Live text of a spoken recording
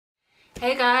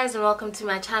Hey guys, and welcome to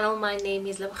my channel. My name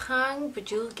is Lebgang,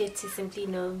 but you'll get to simply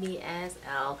know me as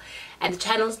Elle, and the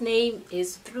channel's name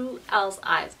is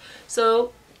ThroughEllesEyes.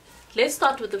 So let's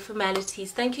start with the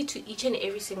formalities. Thank you to each and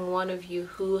every single one of you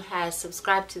who has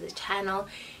subscribed to the channel.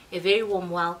 A very warm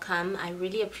welcome. I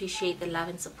really appreciate the love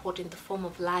and support in the form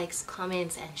of likes,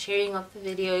 comments, and sharing of the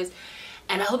videos,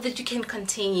 and I hope that you can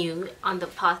continue on the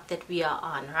path that we are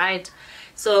on, right?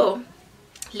 So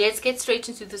let's get straight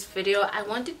into this video. I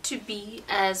want it to be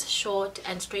as short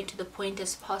and straight to the point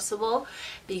as possible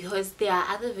because there are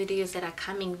other videos that are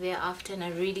coming thereafter, and I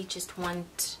really just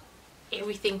want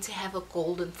everything to have a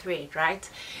golden thread, right?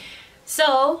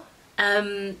 So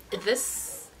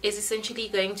this is essentially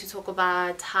going to talk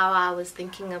about how I was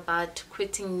thinking about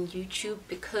quitting YouTube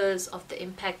because of the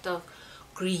impact of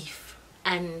grief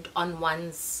and on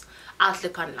one's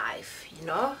outlook on life, you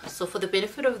know. So for the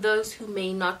benefit of those who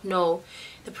may not know,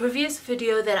 the previous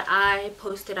video that I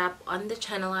posted up on the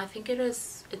channel, I think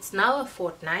it's now a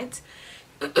fortnight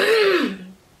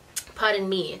pardon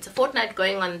me, it's a fortnight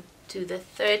going on to the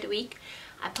third week.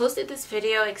 I posted this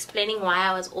video explaining why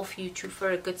I was off YouTube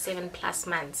for a good 7+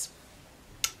 months,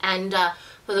 and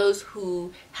for those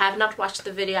who have not watched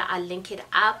the video, I'll link it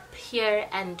up here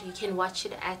and you can watch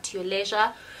it at your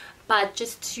leisure. But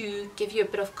just to give you a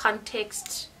bit of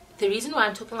context, the reason why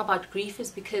I'm talking about grief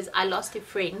is because I lost a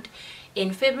friend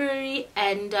in February,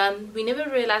 and we never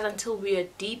realized until we are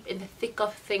deep in the thick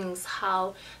of things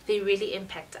how they really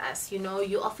impact us. You know,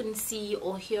 you often see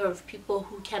or hear of people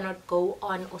who cannot go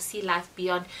on or see life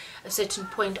beyond a certain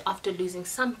point after losing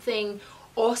something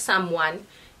or someone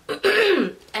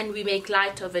and we make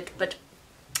light of it, but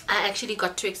I actually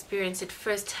got to experience it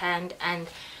firsthand, and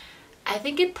I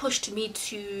think it pushed me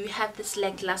to have this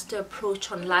lackluster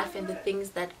approach on life and the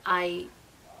things that I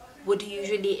would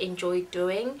usually enjoy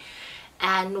doing.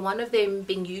 And one of them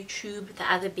being YouTube,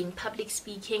 the other being public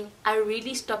speaking. I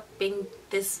really stopped being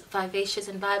this vivacious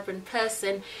and vibrant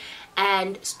person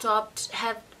and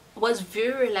was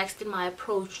very relaxed in my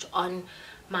approach on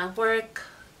my work,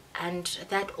 and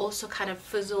that also kind of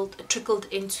trickled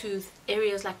into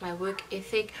areas like my work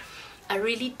ethic. I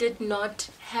really did not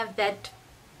have that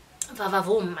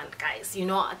vavavoom, guys, you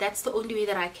know, that's the only way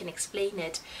that I can explain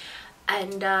it.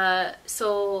 And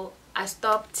so I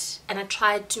stopped, and I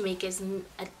tried to make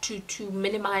to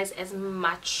minimize as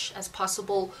much as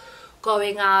possible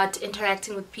going out,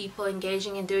 interacting with people,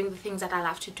 engaging and doing the things that I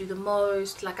love to do the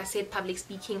most. Like I said, public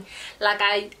speaking. Like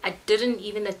I didn't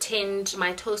even attend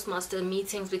my Toastmaster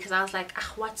meetings because I was like,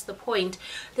 what's the point?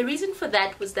 The reason for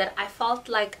that was that I felt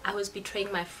like I was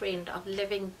betraying my friend of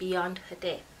living beyond her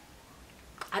death.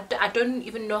 I don't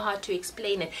even know how to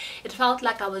explain it. It felt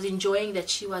like I was enjoying that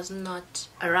she was not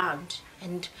around,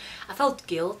 and I felt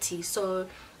guilty. So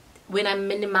when I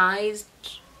minimized,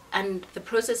 and the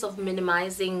process of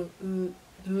minimizing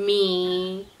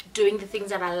me doing the things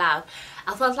that I love,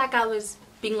 I felt like I was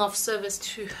being of service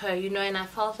to her, you know, and I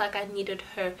felt like I needed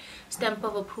her stamp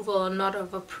of approval or not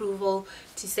of approval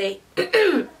to say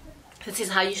this is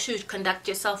how you should conduct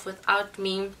yourself without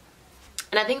me.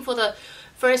 And I think for the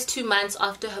first 2 months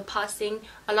after her passing,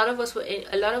 a lot of us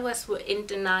were in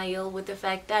denial with the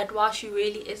fact that while she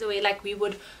really is away, like we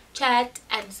would chat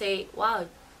and say, wow,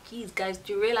 geez guys,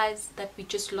 do you realize that we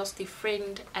just lost a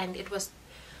friend and it was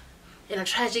in a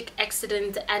tragic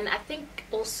accident? And I think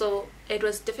also it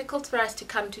was difficult for us to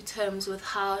come to terms with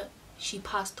how she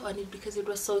passed on, because it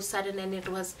was so sudden and it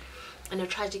was in a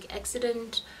tragic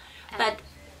accident. But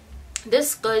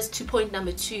this goes to point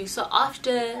number 2. So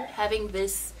after having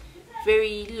this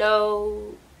very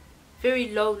low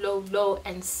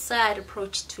and sad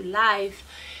approach to life,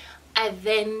 I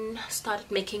then started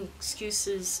making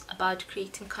excuses about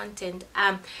creating content.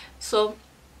 So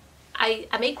I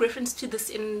make reference to this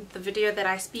in the video that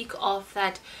I speak of,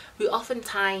 that we often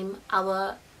time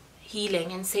our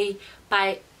healing and say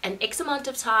by an X amount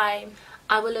of time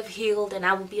I will have healed and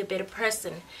I will be a better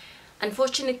person.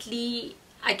 Unfortunately,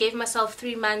 I gave myself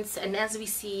 3 months, and as we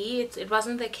see, it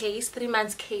wasn't the case. 3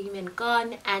 months came and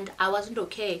gone and I wasn't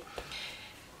okay.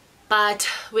 But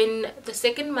when the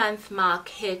 2nd month mark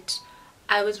hit,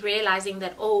 I was realizing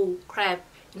that, oh crap,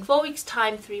 in 4 weeks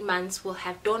time 3 months will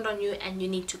have dawned on you and you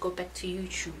need to go back to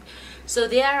YouTube. So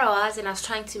there I was, and I was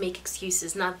trying to make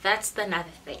excuses. Now that's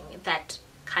another thing that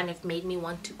kind of made me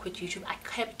want to quit YouTube. I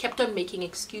kept on making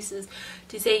excuses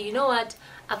to say, you know what,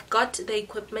 I've got the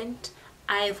equipment,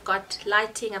 I've got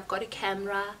lighting, I've got a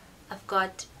camera, I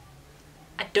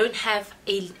don't have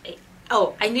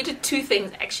oh, I needed 2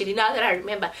 things actually. Now that I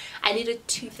remember, I needed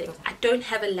 2 things. I don't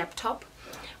have a laptop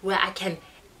where I can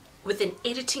with an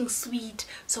editing suite,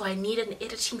 so I need an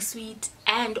editing suite,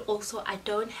 and also I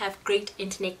don't have great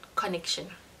internet connection.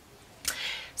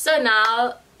 So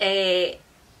now a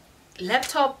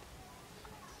laptop,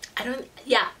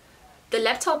 the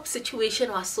laptop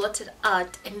situation was sorted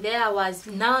out, and there I was.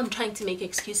 Now I'm trying to make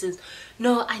excuses.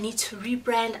 No, I need to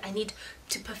rebrand, I need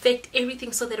to perfect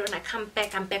everything so that when I come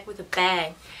back, I'm back with a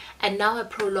bang. And now I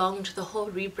prolonged the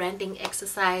whole rebranding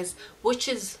exercise, which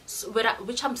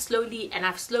I'm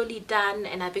slowly done,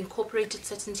 and I've incorporated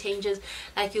certain changes.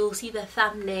 Like you'll see the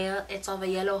thumbnail, it's of a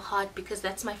yellow heart because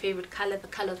that's my favorite color, the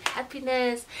color of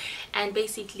happiness, and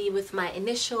basically with my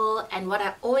initial. And what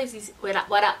I always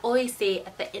say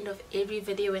at the end of every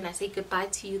video when I say goodbye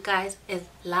to you guys is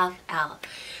love L.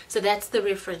 So that's the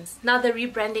reference. Now the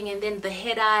rebranding, and then the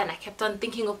header, and I kept on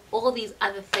thinking of all these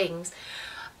other things.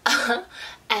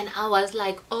 And I was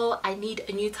like, oh, I need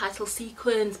a new title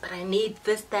sequence, but I need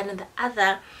this, that, and the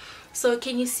other. So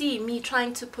can you see me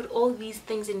trying to put all these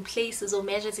things in places, or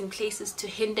measures in places, to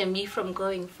hinder me from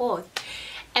going forth?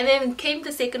 And then came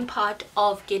the second part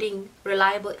of getting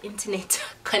reliable internet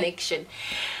connection.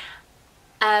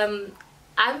 I'm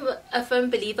a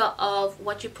firm believer of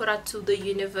what you put out to the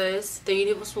universe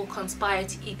will conspire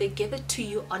to either give it to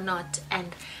you or not.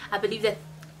 And I believe that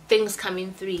things come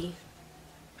in three.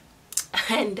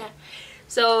 And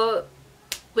so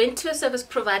went to a service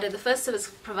provider. The first service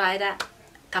provider,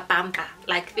 kapampa,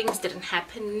 like things didn't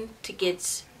happen to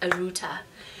get a router.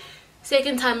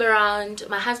 Second time around,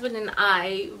 my husband and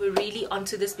I were really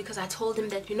onto this because I told him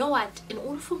that, you know what, in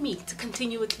order for me to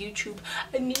continue with YouTube,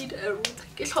 I need a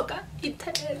router,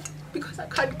 internet, because I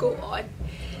can't go on.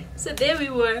 So there we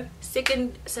were,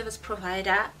 second service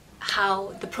provider.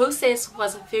 How the process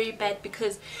was very bad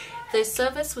because the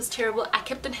service was terrible. I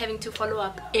kept on having to follow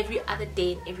up every other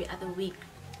day and every other week.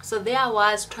 So there I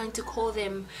was trying to call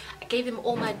them. I gave them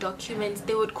all my documents.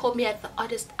 They would call me at the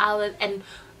oddest hours, and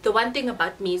the one thing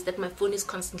about me is that my phone is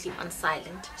constantly on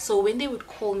silent. So when they would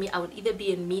call me, I would either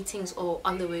be in meetings or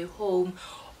on the way home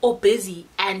or busy,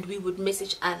 and we would miss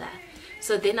each other.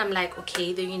 So then I'm like,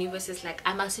 okay, the universe is like,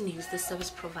 I mustn't use the service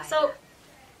provider.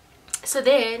 So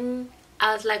then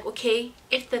I was like, okay,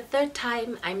 if the third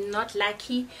time I'm not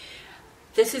lucky,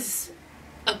 this is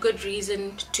a good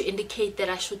reason to indicate that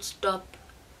I should stop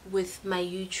with my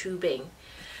YouTubing.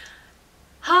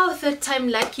 How third time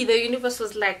lucky? The universe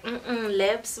was like,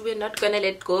 Lebs, we're not gonna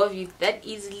let go of you that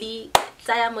easily.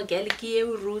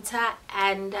 Router.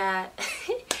 And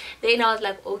then I was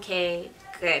like, okay,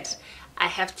 good. I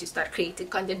have to start creating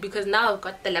content because now I've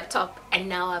got the laptop and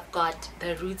now I've got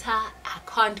the router. I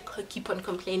can't keep on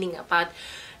complaining about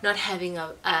not having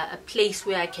a place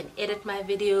where I can edit my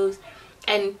videos.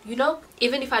 And you know,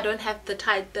 even if I don't have the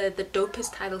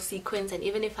dopest title sequence, and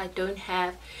even if I don't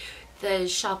have the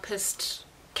sharpest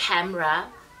camera,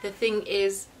 the thing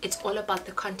is, it's all about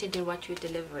the content and what you're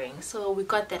delivering. So we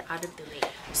got that out of the way.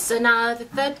 So now the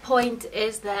third point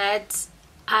is that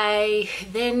I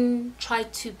then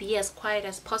tried to be as quiet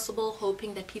as possible,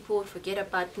 hoping that people would forget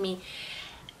about me,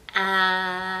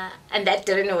 and that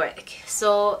didn't work.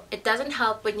 So it doesn't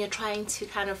help when you're trying to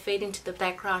kind of fade into the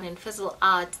background and fizzle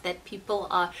out that people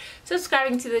are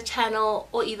subscribing to the channel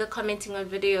or either commenting on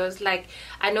videos. Like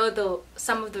I know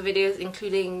some of the videos,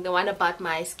 including the one about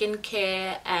my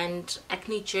skincare and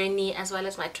acne journey, as well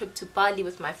as my trip to Bali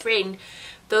with my friend,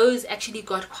 those actually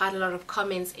got quite a lot of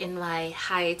comments in my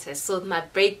hiatus. So my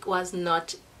break was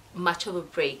not much of a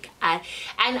break, and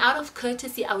out of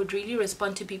courtesy I would really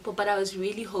respond to people, but I was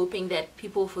really hoping that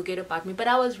people would forget about me. But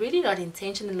I was really not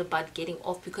intentional about getting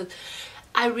off because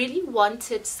I really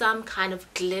wanted some kind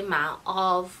of glimmer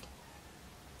of,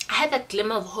 I had that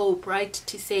glimmer of hope, right,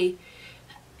 to say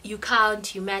you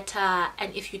count, you matter,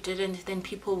 and if you didn't, then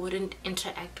people wouldn't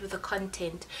interact with the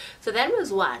content. So that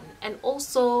was one. And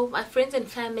also my friends and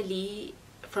family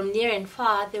from near and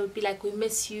far, they would be like, we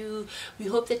miss you, we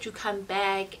hope that you come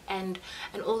back, and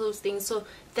all those things. So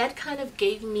that kind of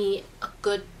gave me a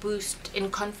good boost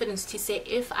in confidence to say,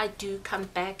 if I do come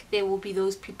back, there will be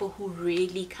those people who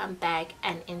really come back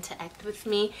and interact with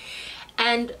me.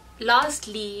 And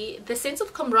lastly, the sense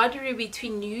of camaraderie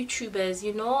between YouTubers,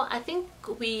 you know, I think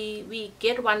we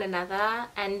get one another.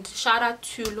 And shout out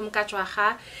to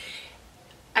Lumkachwaha.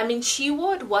 I mean, she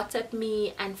would WhatsApp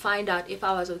me and find out if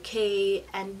I was okay,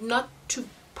 and not to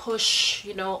push,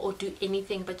 you know, or do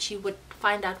anything, but she would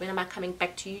find out when am I coming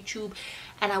back to YouTube,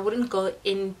 and I wouldn't go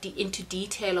into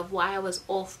detail of why I was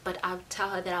off, but I would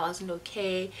tell her that I wasn't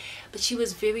okay. But she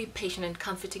was very patient and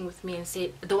comforting with me, and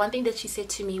said, the one thing that she said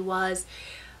to me was,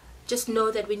 just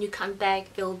know that when you come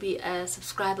back, there will be a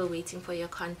subscriber waiting for your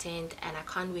content, and I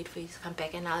can't wait for you to come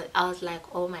back. And I was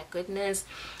like, oh my goodness.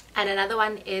 And another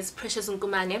one is Precious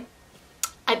Nkumane.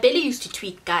 I barely used to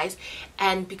tweet, guys,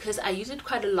 and because I used it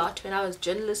quite a lot when I was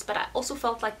journalist, but I also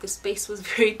felt like the space was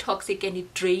very toxic and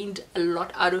it drained a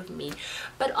lot out of me.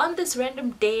 But on this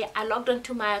random day, I logged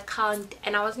onto my account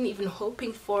and I wasn't even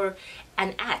hoping for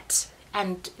an ad,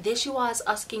 and there she was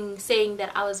saying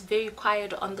that I was very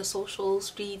quiet on the social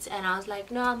streets, and I was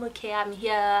like, no, I'm okay, I'm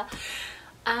here.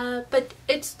 But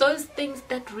it's those things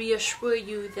that reassure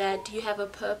you that you have a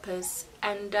purpose.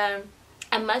 And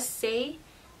I must say,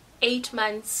 8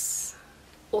 months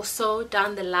or so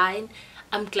down the line,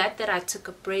 I'm glad that I took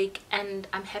a break, and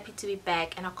I'm happy to be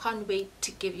back, and I can't wait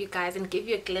to give you guys and give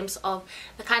you a glimpse of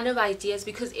the kind of ideas,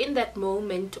 because in that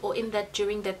moment, or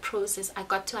during that process, I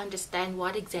got to understand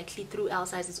what exactly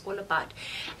ThroughEllesEyes is all about,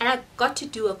 and I got to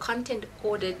do a content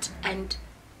audit and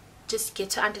just get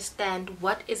to understand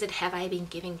what is it have I been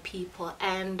giving people.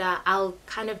 And I'll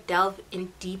kind of delve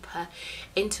in deeper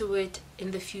into it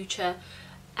in the future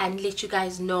and let you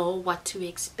guys know what to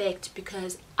expect,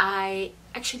 because I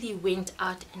actually went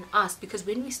out and asked, because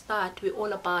when we start, we're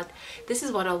all about, this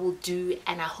is what I will do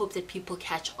and I hope that people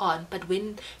catch on. But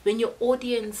when your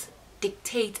audience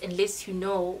dictates and lets you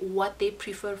know what they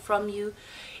prefer from you,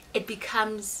 it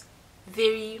becomes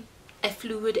very a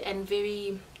fluid and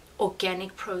very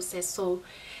organic process. So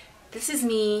this is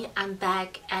me, I'm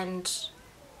back, and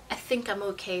I think I'm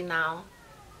okay now.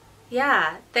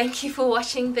 Yeah, thank you for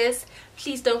watching this.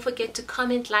 Please don't forget to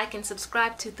comment, like, and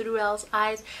subscribe to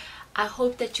ThroughEllesEyes. I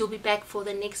hope that you'll be back for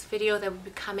the next video that will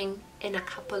be coming in a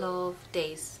couple of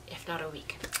days, if not a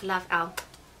week. Love, Al.